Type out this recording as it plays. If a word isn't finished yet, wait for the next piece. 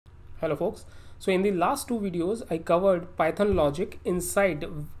Hello folks. So in the last two videos I covered Python logic inside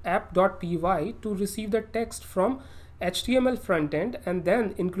app.py to receive the text from HTML front end and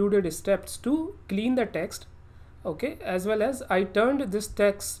then included steps to clean the text, okay, as well as I turned this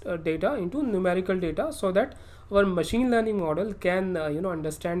text data into numerical data so that our machine learning model can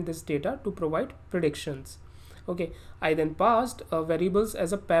understand this data to provide predictions. Okay, I then passed variables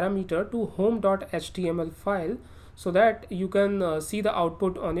as a parameter to home.html file so that you can see the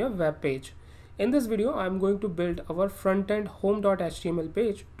output on your web page. In this video, I am going to build our front-end home.html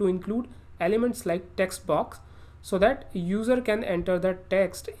page to include elements like text box so that user can enter the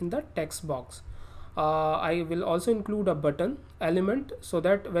text in the text box. I will also include a button element so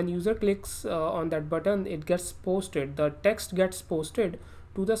that when user clicks on that button, it gets posted, the text gets posted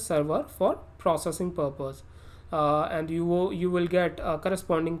to the server for processing purpose. And you will get a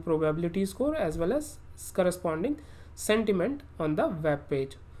corresponding probability score as well as corresponding sentiment on the web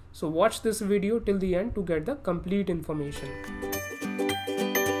page. So watch this video till the end to get the complete information.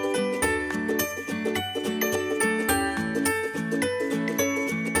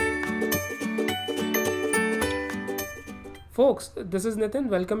 Folks, this is Nitin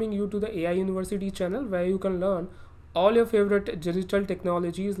welcoming you to the AI University channel where you can learn all your favorite digital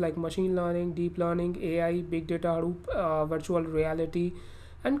technologies like machine learning, deep learning, AI, big data, Hadoop, virtual reality,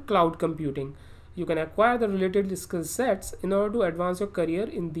 and cloud computing. You can acquire the related skill sets in order to advance your career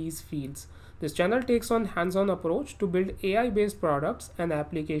in these fields. This channel takes on hands-on approach to build AI-based products and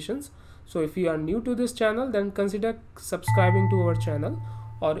applications. So if you are new to this channel, then consider subscribing to our channel.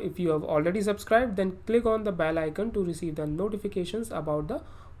 Or if you have already subscribed, then click on the bell icon to receive the notifications about the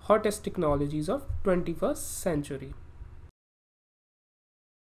hottest technologies of 21st century.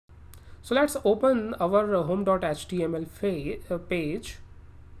 So let's open our home.html page.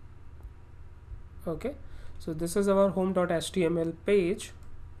 Okay, so this is our home.html page.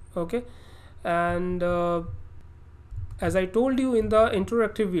 Okay, and as I told you in the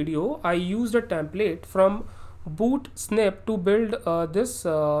introductory video, I used a template from boot snip to build this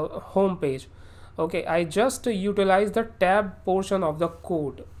home page. Okay, I just utilized the tab portion of the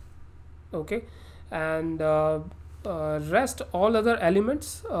code. Okay, and rest all other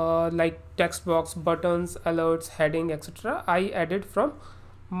elements like text box, buttons, alerts, heading, etc. I added from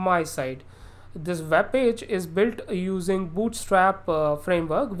my side. This web page is built using Bootstrap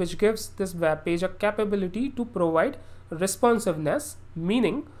framework, which gives this web page a capability to provide responsiveness,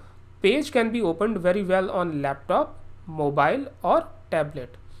 meaning page can be opened very well on laptop, mobile, or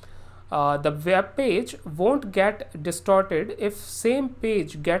tablet. The web page won't get distorted if same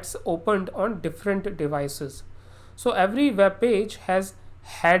page gets opened on different devices. So every web page has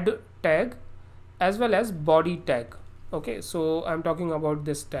head tag as well as body tag. Okay, so I'm talking about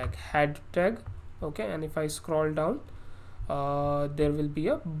this tag, head tag. Okay, and if I scroll down, there will be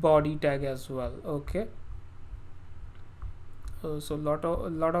a body tag as well. Okay, so lot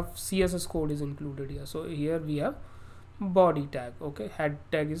of CSS code is included here. So here we have body tag. Okay, head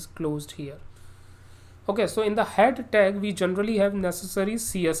tag is closed here. Okay, so in the head tag we generally have necessary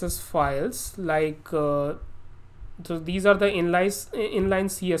CSS files like so these are the inline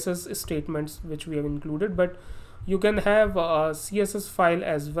CSS statements which we have included, but you can have a CSS file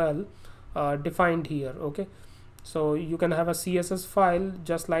as well defined here. Okay, so you can have a CSS file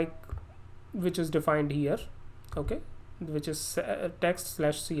just like which is defined here. Okay, which is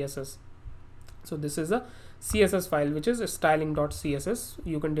text/CSS. so this is a CSS file which is styling.css.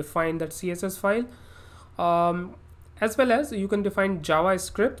 you can define that CSS file as well as you can define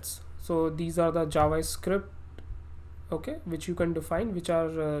JavaScripts. So these are the JavaScript, okay, which you can define, which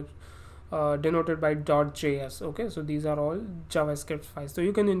are denoted by .js. okay, so these are all JavaScript files, so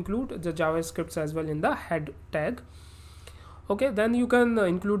you can include the JavaScripts as well in the head tag. Okay, then you can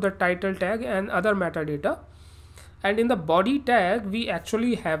include the title tag and other metadata, and in the body tag we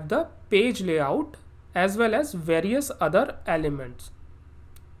actually have the page layout as well as various other elements.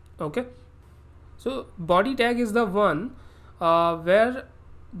 Okay, so body tag is the one where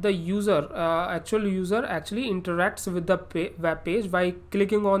the user actually interacts with the web page by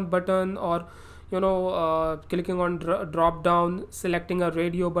clicking on button or clicking on drop down, selecting a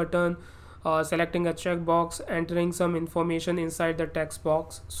radio button, selecting a checkbox, entering some information inside the text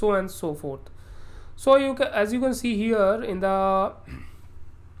box, so on and so forth. So as you can see here in the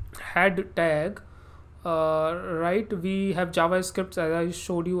head tag, right, we have JavaScript as I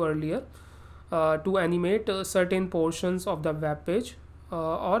showed you earlier to animate certain portions of the web page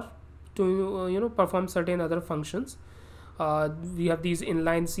or to perform certain other functions. We have these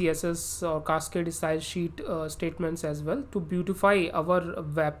inline CSS or cascade style sheet statements as well to beautify our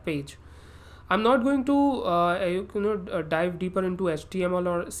web page. I'm not going to dive deeper into HTML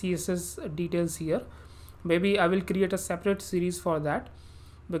or CSS details here. Maybe I will create a separate series for that,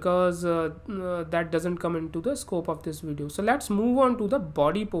 because that doesn't come into the scope of this video. So let's move on to the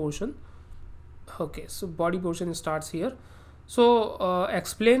body portion. Okay, so body portion starts here. So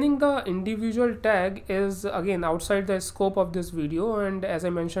explaining the individual tag is again outside the scope of this video, and as I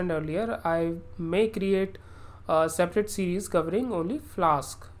mentioned earlier, I may create a separate series covering only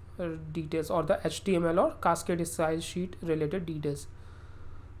Flask details, or the HTML or cascade style sheet related details.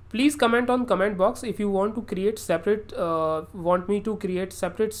 Please comment on comment box if you want to create separate want me to create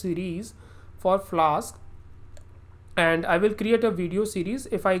separate series for Flask, and I will create a video series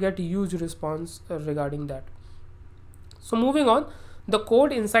if I get huge response regarding that. So moving on, the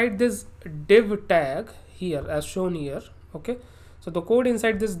code inside this div tag here as shown here. Okay, so the code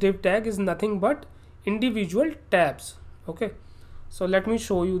inside this div tag is nothing but individual tabs. Okay, so let me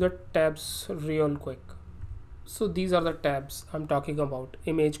show you the tabs real quick. So these are the tabs I'm talking about: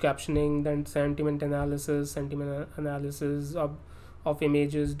 image captioning, then sentiment analysis of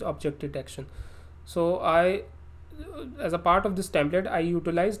images, object detection. So I, as a part of this template, I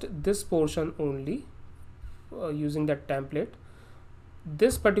utilized this portion only using that template.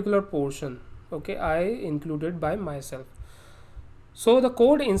 This particular portion, okay, I included by myself. So the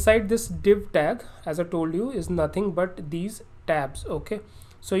code inside this div tag, as I told you, is nothing but these tabs. Okay,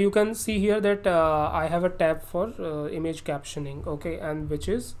 so you can see here that I have a tab for image captioning, okay, and which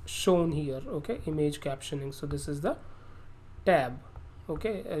is shown here. Okay, image captioning. So this is the tab.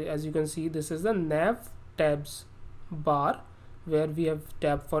 Okay, as you can see, this is the nav tabs bar where we have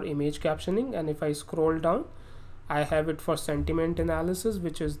tab for image captioning, and if I scroll down, I have it for sentiment analysis,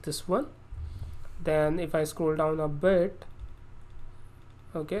 which is this one. Then if I scroll down a bit,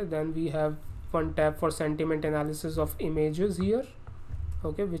 okay, then we have one tab for sentiment analysis of images here,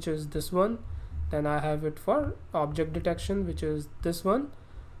 okay, which is this one. Then I have it for object detection, which is this one,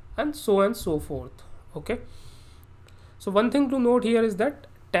 and so forth. Okay, so one thing to note here is that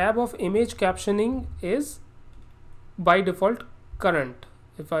tab of image captioning is by default current.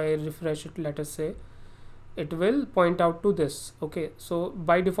 If I refresh it, let us say, it will point out to this. Okay, so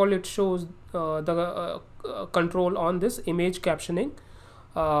by default it shows the control on this image captioning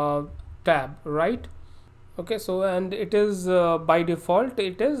tab, right? Okay, so and it is by default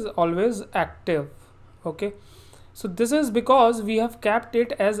it is always active. Okay, so this is because we have kept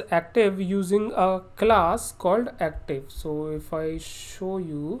it as active using a class called active. So if I show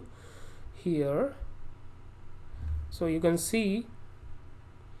you here, so you can see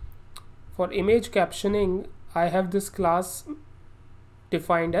for image captioning I have this class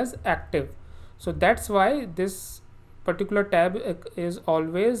defined as active. So that's why this particular tab is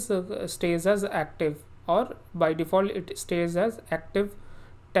always stays as active, or by default it stays as active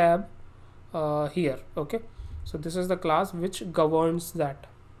tab here. Okay, so this is the class which governs that.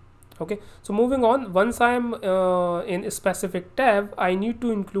 Okay, so moving on, once I am in a specific tab, I need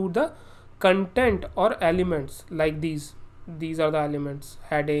to include the content or elements like these are the elements: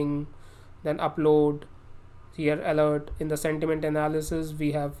 heading, then upload, here alert. In the sentiment analysis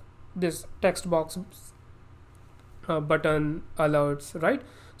we have this text box, button, alerts, right?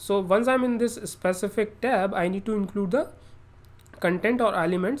 So once I'm in this specific tab, I need to include the content or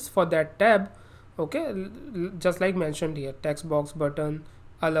elements for that tab. Okay, just like mentioned here: text box, button,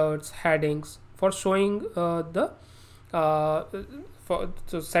 alerts, headings for showing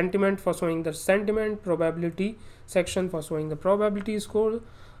so sentiment for showing the sentiment, probability section for showing the probability score,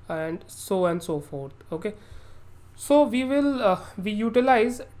 and so forth. Okay, so we will we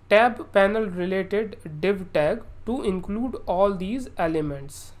utilize tab panel related div tag to include all these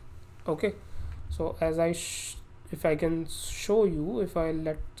elements. Okay, so as I if I can show you, if I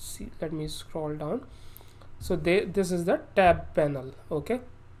let me scroll down. So this is the tab panel. Okay,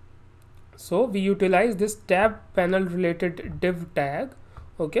 so we utilize this tab panel related div tag,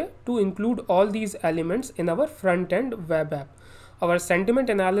 okay, to include all these elements in our front end web app. Our sentiment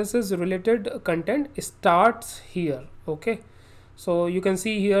analysis related content starts here. Okay, so you can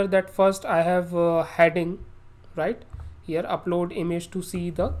see here that first I have heading, right? Here, upload image to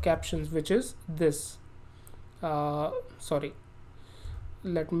see the captions, which is this. Sorry,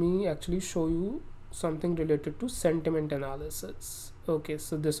 let me actually show you something related to sentiment analysis. Okay,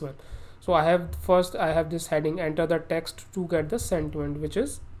 so this one. So I have this heading, enter the text to get the sentiment, which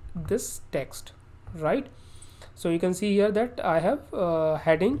is this text, right? So you can see here that I have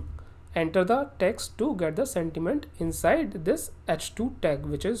heading, enter the text to get the sentiment inside this h2 tag,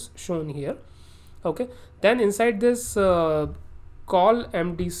 which is shown here. Okay, then inside this call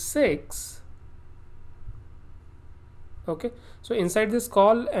md6, okay, so inside this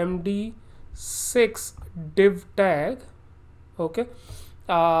call md6 6 div tag. Okay,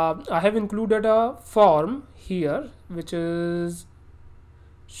 I have included a form here which is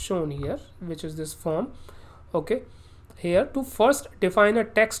shown here, which is this form. Okay, here to first define a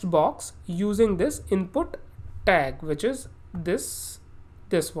text box using this input tag, which is this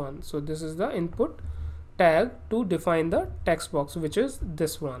one. So this is the input tag to define the text box, which is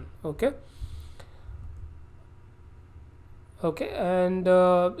this one. Okay, and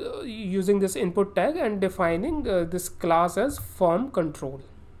using this input tag and defining this class as form control.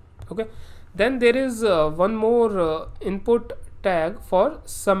 Okay, then there is one more input tag for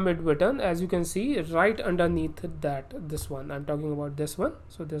submit button, as you can see right underneath that, this one I'm talking about, this one.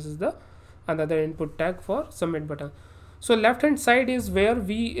 So this is the another input tag for submit button. So left hand side is where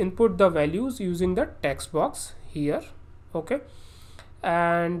we input the values using the text box here. Okay,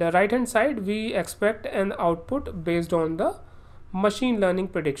 and right hand side we expect an output based on the machine learning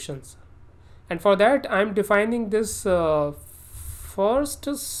predictions, and for that I'm defining this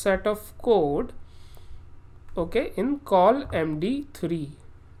first set of code, okay, in call md3,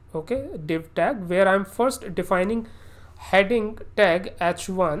 okay, div tag, where I'm first defining heading tag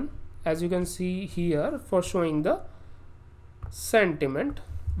h1, as you can see here, for showing the sentiment,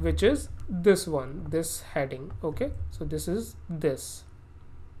 which is this one, this heading. Okay, so this is this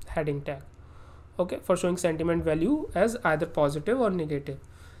heading tag, okay, for showing sentiment value as either positive or negative.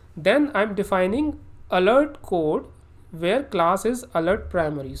 Then I'm defining alert code where class is alert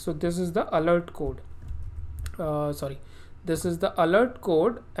primary. So this is the alert code, this is the alert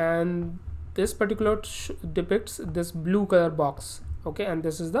code, and this particular depicts this blue color box. Okay, and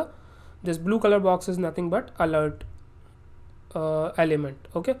this blue color box is nothing but alert element,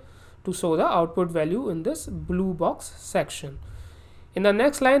 okay, to show the output value in this blue box section. In the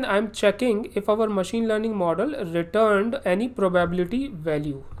next line, I'm checking if our machine learning model returned any probability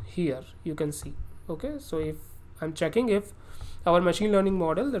value. Here you can see. Okay, so if I'm checking if our machine learning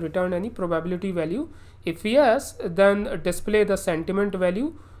model returned any probability value, if yes, then display the sentiment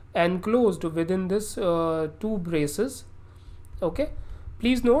value enclosed within this two braces. Okay,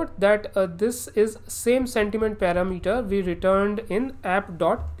 please note that this is same sentiment parameter we returned in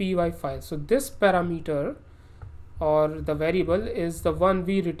app.py file. So this parameter or the variable is the one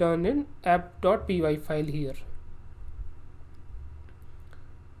we return in app.py file here,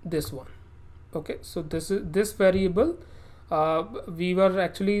 this one. Okay, so this variable, we were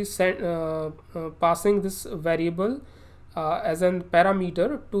actually passing this variable as a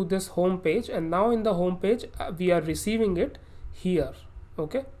parameter to this home page, and now in the home page we are receiving it here.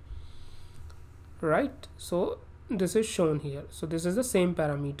 Okay, right, so this is shown here. So this is the same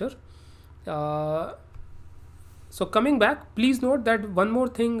parameter. So coming back, please note that one more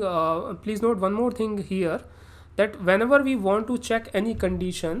thing here, that whenever we want to check any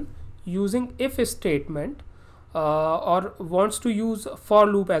condition using if statement or wants to use for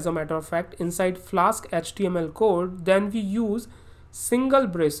loop, as a matter of fact, inside Flask HTML code, then we use single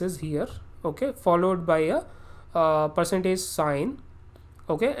braces here, okay, followed by a percentage sign,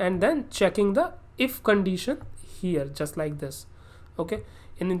 okay, and then checking the if condition here, just like this. Okay,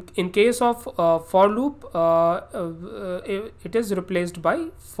 in case of for loop, it is replaced by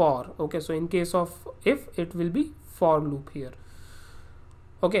for. Okay, so in case of if, it will be for loop here.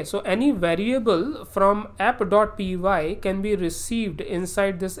 Okay, so any variable from app.py can be received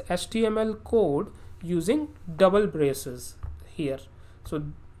inside this HTML code using double braces here. So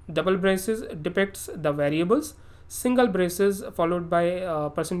double braces depicts the variables, single braces followed by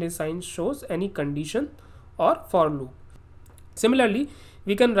percentage sign shows any condition or for loop. Similarly,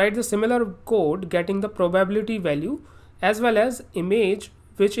 we can write the similar code getting the probability value as well as image,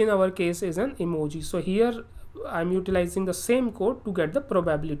 which in our case is an emoji. So here I'm utilizing the same code to get the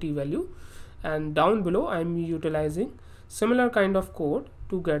probability value, and down below I'm utilizing similar kind of code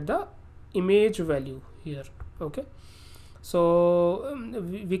to get the image value here. Okay, so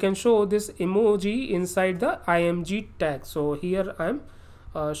we can show this emoji inside the img tag. So here I'm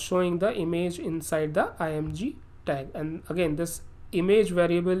showing the image inside the img tag, and again this image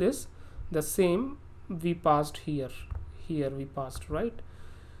variable is the same we passed here we passed right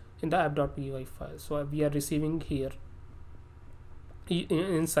in the app.py file. So we are receiving here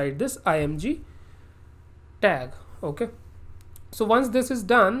inside this img tag. Okay, so once this is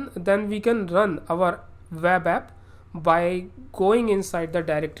done, then we can run our web app by going inside the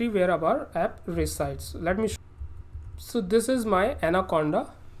directory where our app resides. Let me show. So this is my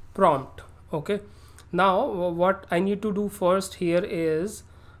Anaconda prompt. Okay, now what I need to do first here is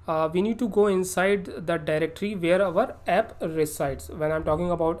we need to go inside the directory where our app resides. When I'm talking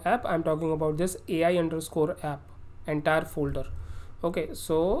about app, I'm talking about this AI_app entire folder. Okay,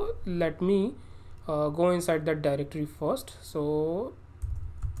 so let me go inside that directory first. So,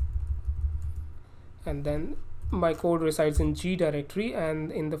 and then my code resides in G directory,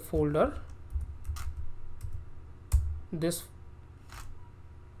 and in the folder this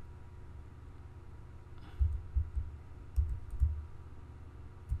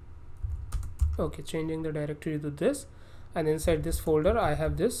okay, changing the directory to this, and inside this folder I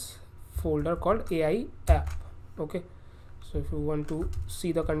have this folder called AI app. Okay, so if you want to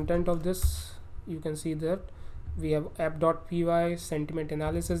see the content of this, you can see that we have app.py, sentiment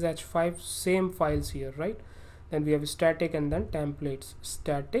analysis h5, same files here, right? Then we have static and then templates,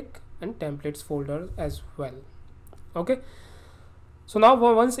 static and templates folder as well. Okay, so now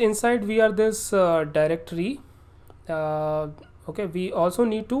once inside we are this directory, okay, we also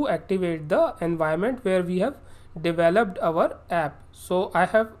need to activate the environment where we have developed our app. So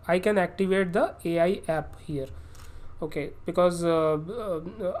I can activate the AI app here. Okay, because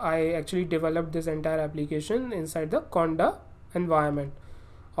I actually developed this entire application inside the Conda environment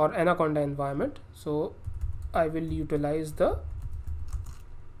or Anaconda environment. So I will utilize the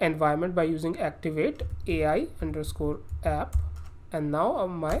environment by using activate AI underscore app, and now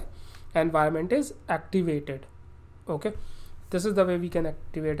my environment is activated. Okay, this is the way we can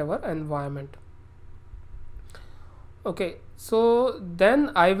activate our environment. Okay, so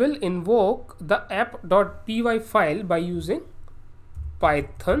then I will invoke the app.py file by using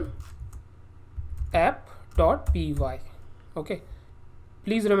python app.py. okay,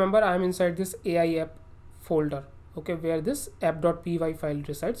 please remember I am inside this AI app folder, okay, where this app.py file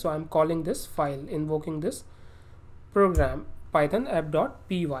resides. So I'm calling this file, invoking this program python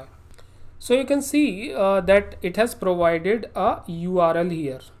app.py. So you can see that it has provided a URL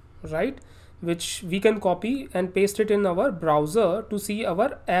here, right, which we can copy and paste it in our browser to see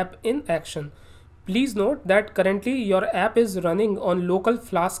our app in action. Please note that currently your app is running on local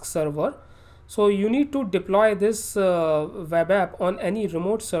Flask server, so you need to deploy this web app on any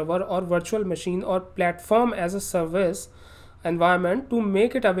remote server or virtual machine or platform as a service environment to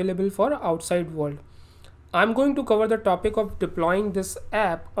make it available for outside world. I'm going to cover the topic of deploying this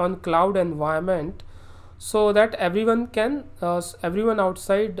app on cloud environment so that everyone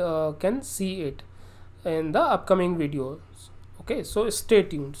outside can see it in the upcoming videos. Okay, so stay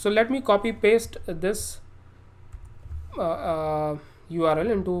tuned. So let me copy paste this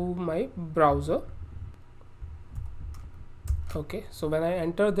URL into my browser. Okay, so when I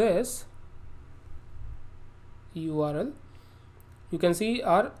enter this URL, you can see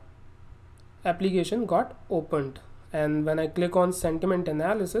our application got opened, and when I click on sentiment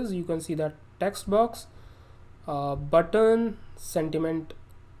analysis, you can see that text box, button, sentiment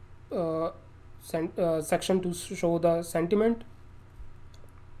section to show the sentiment,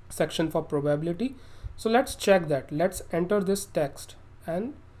 section for probability. So let's check that. Let's enter this text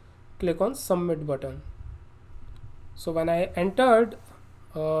and click on submit button. So when I entered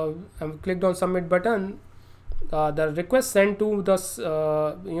and clicked on submit button, the request sent to the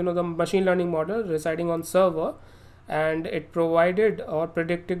the machine learning model residing on server, and it provided or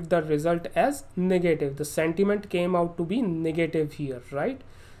predicted the result as negative. The sentiment came out to be negative here, right?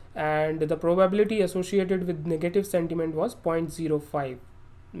 And the probability associated with negative sentiment was 0.05,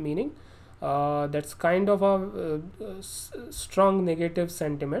 meaning that's kind of a strong negative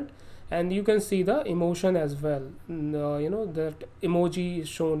sentiment. And you can see the emotion as well. That emoji is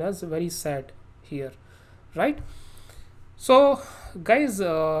shown as very sad here, right? So guys,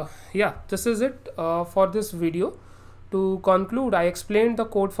 yeah, this is it for this video. To conclude, I explained the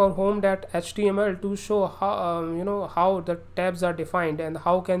code for home.html to show how how the tabs are defined and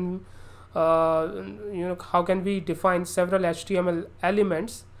how can we define several HTML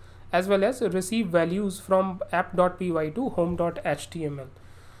elements as well as receive values from app.py to home.html.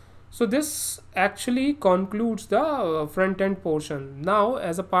 So this actually concludes the front end portion. Now,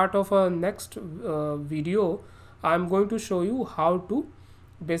 as a part of a next video, I'm going to show you how to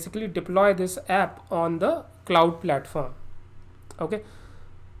basically deploy this app on the cloud platform. Okay,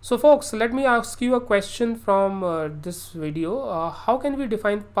 so folks, let me ask you a question from this video. How can we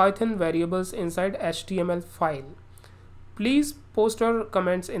define Python variables inside HTML file? Please post your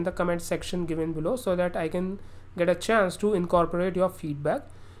comments in the comment section given below so that I can get a chance to incorporate your feedback.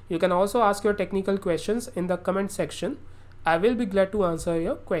 You can also ask your technical questions in the comment section. I will be glad to answer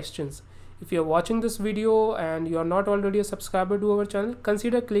your questions. If you are watching this video and you are not already a subscriber to our channel,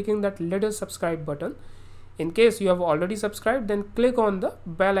 consider clicking that little subscribe button. In case you have already subscribed, then click on the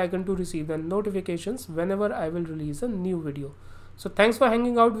bell icon to receive the notifications whenever I will release a new video. So thanks for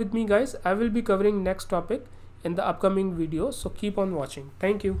hanging out with me, guys. I will be covering next topic in the upcoming video, so keep on watching.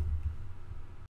 Thank you.